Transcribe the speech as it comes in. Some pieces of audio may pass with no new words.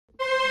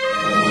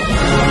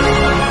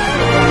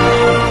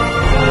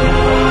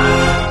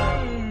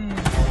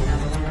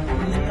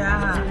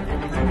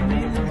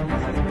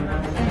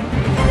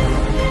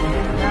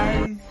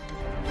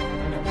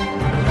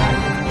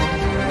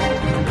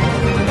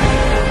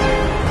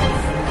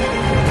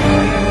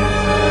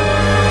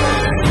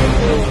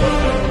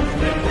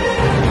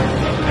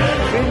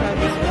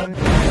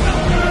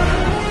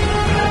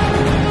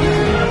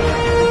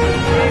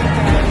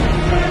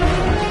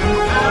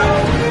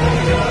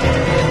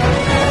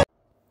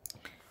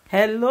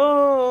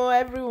Hello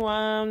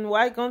everyone,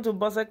 welcome to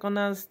BOSE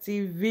Corners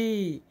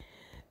TV.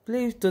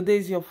 Please, today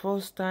is your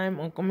first time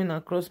on coming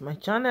across my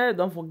channel.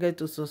 Don't forget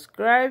to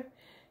subscribe,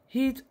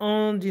 hit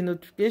on the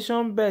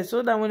notification bell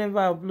so that whenever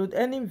I upload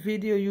any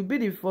video, you'll be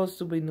the first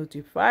to be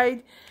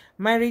notified.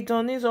 My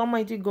returnees,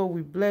 Almighty God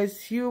will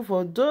bless you.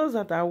 For those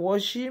that are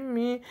watching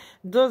me,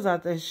 those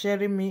that are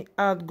sharing me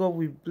out, God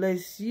will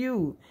bless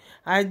you.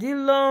 I did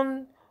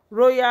learn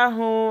royal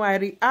home. I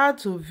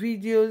react to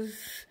videos.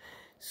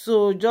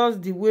 So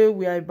just the way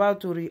we are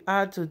about to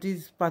react to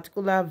this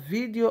particular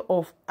video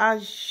of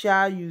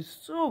Aisha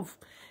Yusuf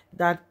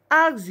that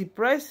asked the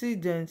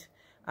president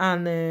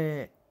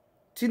and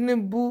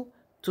Tinubu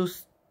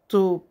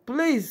to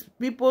please,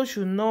 people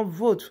should not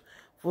vote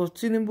for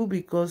Tinubu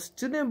because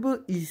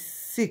Tinubu is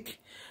sick.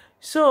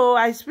 So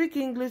I speak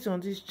English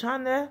on this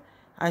channel.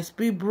 I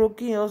speak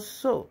broken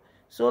also.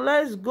 So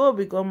let's go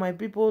because my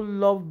people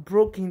love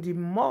broken the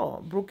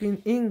more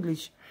broken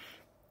English.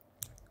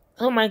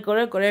 Oh my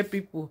correct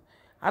people,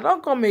 I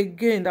don't come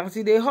again. That's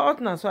it, they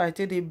hot now, so I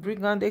tell they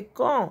bring and they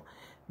come.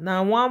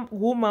 Now one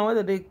woman,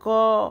 what they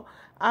call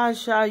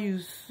Aisha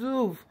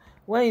Yusuf,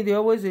 when they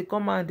always they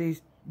come and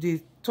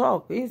they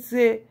talk, she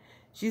say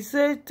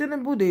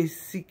Tinubu they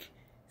sick.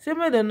 Say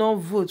make they not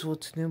vote for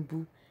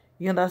Tinubu.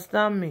 You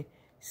understand me?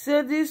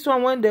 Say this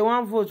one, when they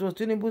want vote for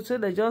Tinubu, say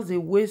they just they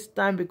waste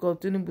time because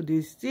Tinubu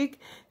they sick.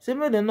 Say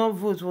make they not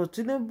vote for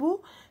Tinubu.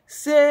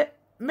 Say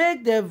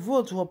make the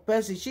vote for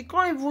person. She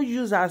can't even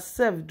use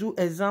herself do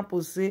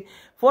example. Say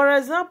for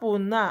example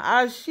now,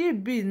 as she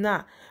be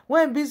now,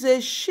 when be say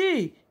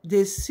she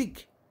dey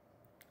sick,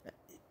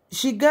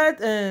 she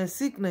get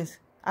sickness,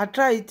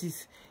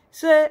 arthritis.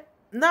 Say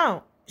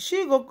now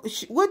she go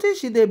wetin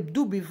she dey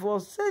do before,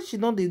 say she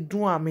no dey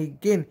do am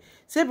again.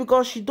 Say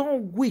because she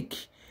don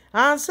weak,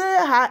 and say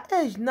her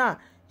age now,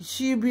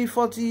 she be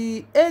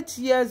 48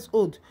 years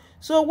old.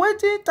 So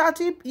wetin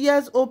 30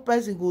 years old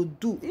person go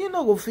do? You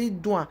no go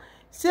fit do am.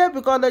 Say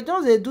because they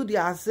just dey do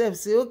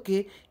themselves. Say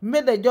okay,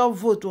 make dem just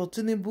vote for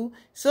Tinubu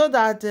so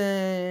that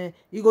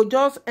e go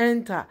just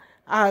enter,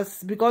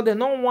 as because they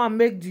no wan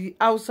make the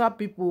Hausa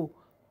people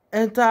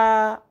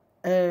enter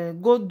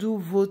go do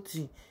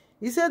voting.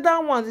 He said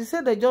that one, he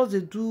said they just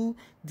dey do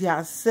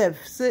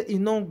themselves. Say e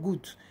no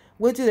good.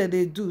 Wetin dem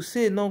dey do,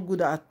 say e no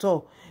good at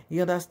all.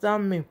 You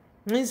understand me?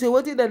 He say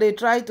wetin dem dey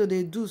try to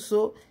dey do,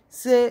 so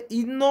say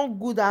e no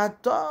good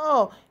at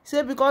all.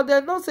 Say because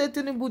dem know say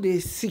Tinubu dey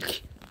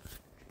sick.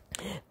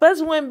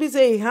 Person when be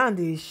say his hand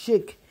dey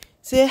shake,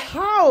 say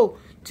how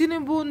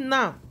Tinubu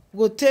now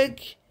go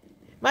take.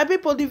 My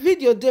people, the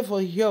video dey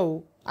for here.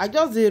 I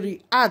just dey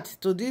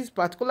react to this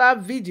particular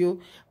video.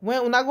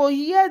 When una go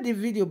hear the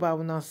video by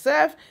una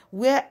self,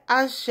 where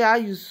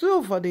Aisha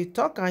Yusuf for the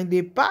talk and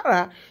the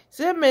para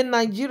say make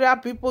Nigeria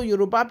people,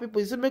 Yoruba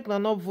people, say make una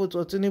not vote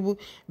for Tinubu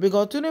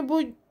because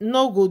Tinubu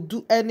no go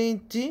do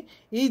anything.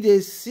 He dey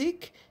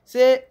sick.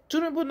 Say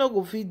Tinubu no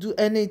go fit do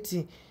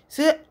anything.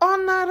 Say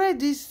honor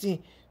this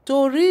thing,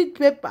 to read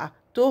paper,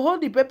 to hold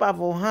the paper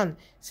for hand.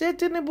 Say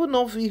Tinubu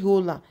no fit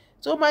hold am.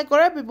 So my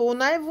correct people,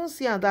 una even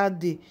see am that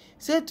day.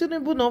 Say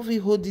Tinubu no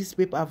fit hold this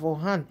paper for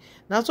hand.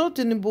 Now so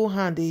Tinubu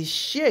hand dey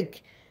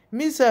shake.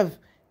 Me sef,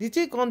 the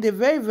thing come dey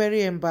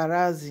very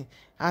embarrassing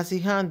as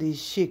his hand dey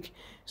shake.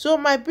 So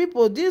my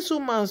people, this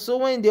woman, so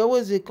when they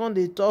always dey come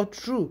dey talk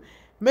true,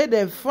 make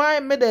dem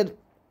find, make dem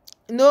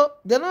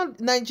they no,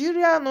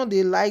 Nigeria no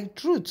dey like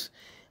truth.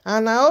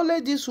 And na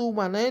only this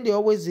woman na dey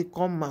always dey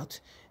come out.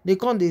 They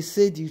come dey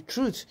say the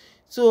truth.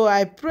 So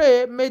I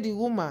pray make the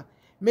woman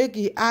make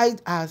e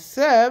hide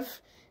herself,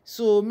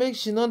 so make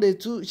she no dey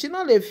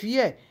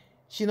fear.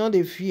 She no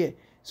dey fear.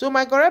 So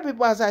my correct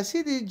people, as I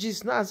see this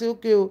gist now, I say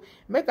okay,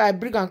 make I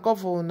bring am come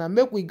for una,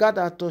 make we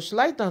gather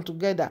torchlight am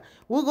together.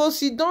 We go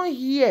sit down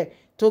here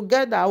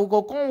together. We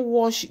go come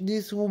watch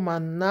this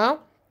woman now.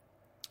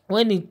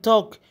 When he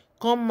talk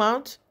come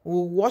out, we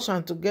watch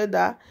am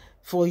together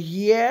for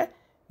here.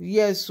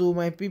 Yes, so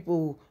my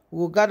people,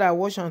 we go gather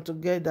watch am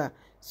together.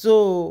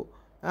 So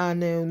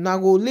and now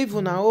go leave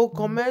on our own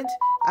comment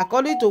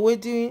according to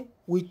wetin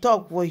we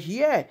talk for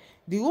here.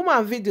 The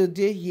woman video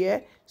dey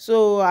here,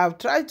 so I've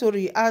tried to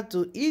react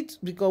to it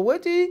because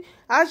wetin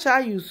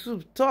Aisha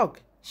Yusuf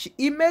talk,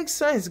 e makes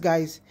sense,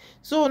 guys.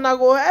 So now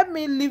go help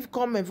me leave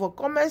comment for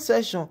comment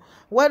section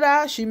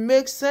whether she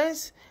makes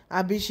sense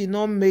abi she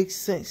no make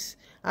sense.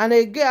 And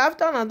again,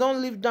 after I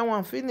don leave that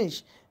one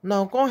finish,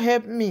 now come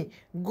help me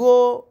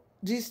go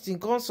this thing,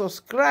 come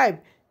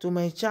subscribe to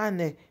my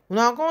channel.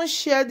 Una come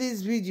share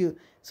this video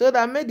so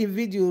that make the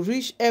video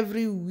reach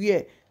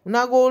everywhere.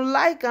 Una go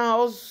like am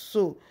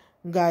also,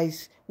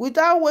 guys,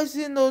 without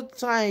wasting no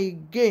time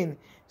again.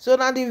 So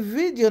now the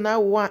video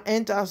now we wan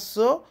enter,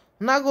 so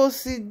una go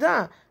sit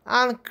down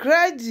and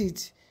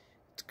credit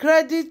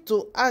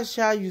to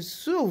Aisha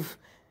Yusuf.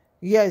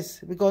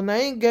 Yes, because na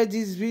him get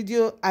this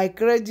video. I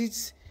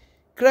credit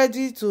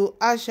to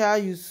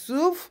Aisha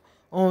Yusuf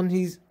on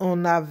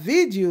her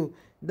video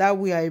that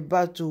we are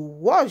about to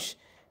watch.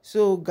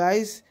 So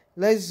guys,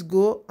 let's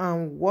go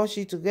and watch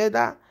it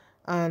together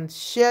and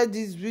share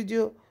this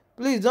video.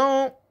 Please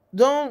don't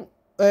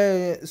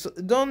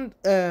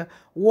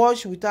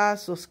watch without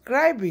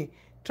subscribing,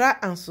 try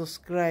and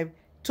subscribe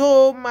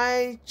to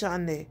my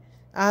channel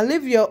and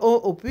leave your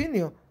own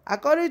opinion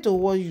according to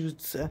what you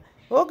say.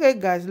 Okay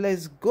guys,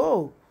 let's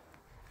go.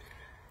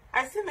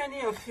 I see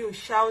many of you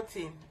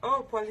shouting,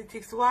 oh,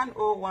 politics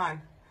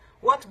 101.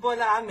 What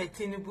Bola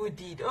Tinubu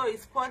did. Oh,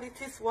 it's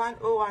politics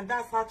 101.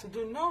 That's how to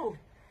do. No,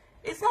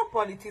 it's not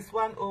politics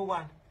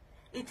 101.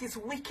 It is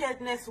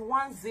wickedness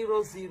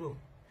 100.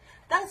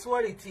 That's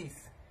what it is.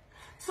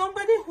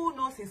 Somebody who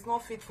knows he's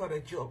not fit for a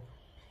job,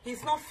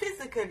 he's not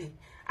physically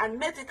and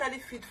medically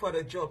fit for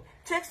the job,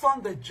 takes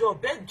on the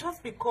job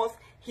just because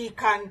he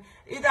can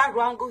either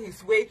wrangle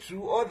his way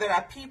through, or there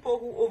are people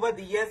who over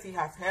the years he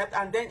has helped,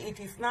 and then it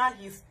is now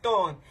his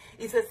turn.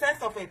 It's a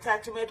sense of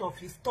entitlement of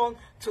his turn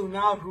to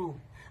now rule.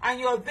 And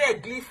you're there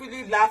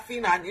gleefully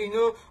laughing and, you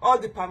know, all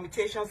the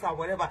permutations and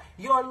whatever.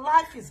 Your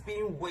life is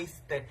being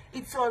wasted.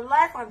 It's your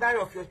life and that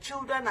of your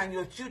children and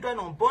your children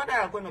on board that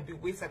are going to be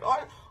wasted.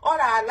 All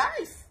our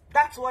lives.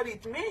 That's what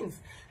it means.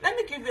 Let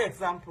me give you an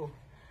example.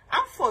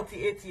 I'm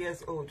 48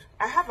 years old.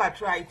 I have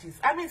arthritis.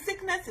 I mean,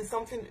 sickness is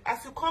something,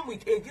 as you come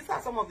with age, these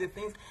are some of the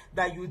things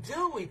that you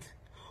deal with.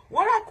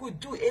 What I could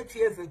do 8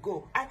 years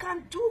ago, I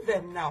can't do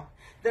them now.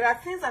 There are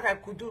things that I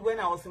could do when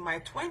I was in my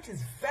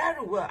 20s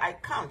very well. I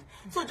can't.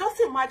 So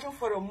just imagine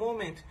for a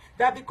moment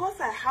that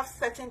because I have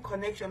certain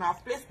connection,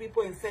 I've placed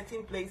people in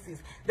certain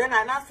places, then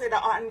I now say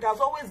that, and it has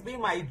always been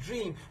my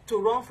dream to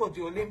run for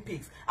the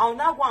Olympics. I'll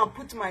now go and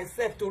put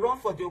myself to run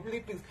for the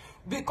Olympics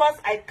because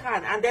I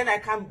can, and then I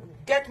can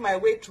get my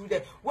way through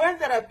there. When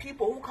there are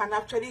people who can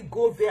actually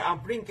go there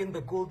and bring in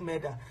the gold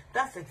medal,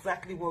 that's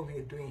exactly what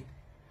we're doing.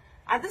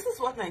 And this is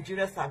what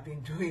Nigerians have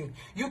been doing.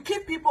 You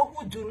keep people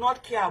who do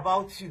not care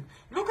about you.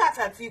 Look at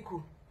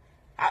Atiku.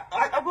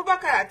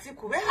 Abubakar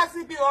Atiku, where has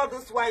he been all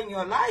this while in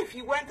your life?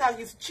 He went out,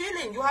 he's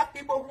chilling. You have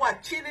people who are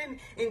chilling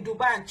in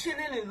Dubai and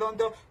chilling in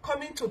London,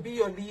 coming to be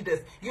your leaders.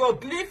 You're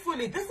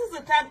gleefully, this is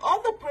the time,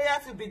 all the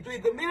prayers you'll be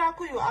doing, the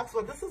miracle you ask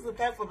for, this is the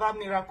time for that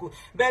miracle.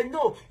 But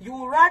no,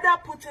 you rather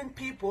put in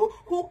people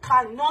who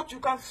cannot, you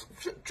can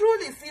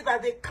truly see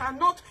that they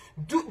cannot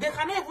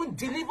even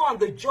deliver on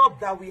the job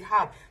that we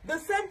have. The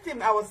same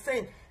thing I was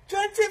saying.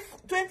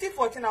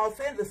 2014, I was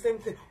saying the same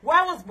thing.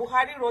 Why was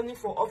Buhari running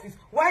for office?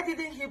 Why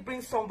didn't he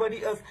bring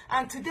somebody else?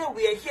 And today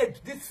we are here,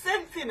 the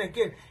same thing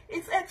again.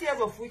 It's 8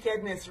 years of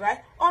wickedness, right?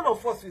 All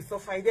of us will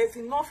suffer. There's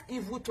enough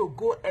evil to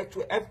go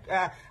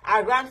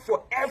around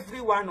for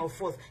every one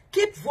of us.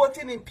 Keep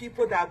voting in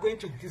people that are going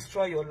to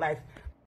destroy your life.